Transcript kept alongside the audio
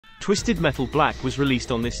Twisted Metal Black was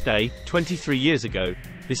released on this day, 23 years ago.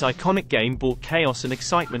 This iconic game brought chaos and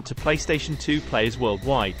excitement to PlayStation 2 players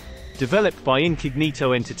worldwide. Developed by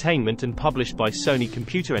Incognito Entertainment and published by Sony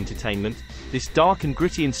Computer Entertainment, this dark and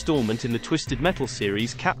gritty installment in the Twisted Metal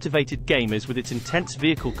series captivated gamers with its intense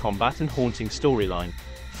vehicle combat and haunting storyline.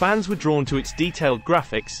 Fans were drawn to its detailed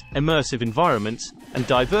graphics, immersive environments, and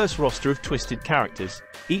diverse roster of twisted characters,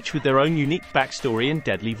 each with their own unique backstory and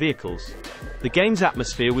deadly vehicles. The game's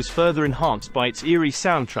atmosphere was further enhanced by its eerie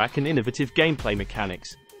soundtrack and innovative gameplay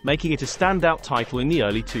mechanics, making it a standout title in the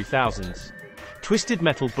early 2000s. Twisted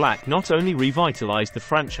Metal Black not only revitalized the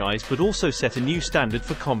franchise but also set a new standard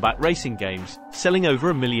for combat racing games, selling over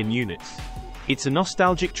 1 million units. It's a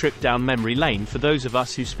nostalgic trip down memory lane for those of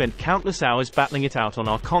us who spent countless hours battling it out on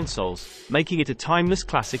our consoles, making it a timeless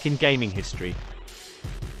classic in gaming history.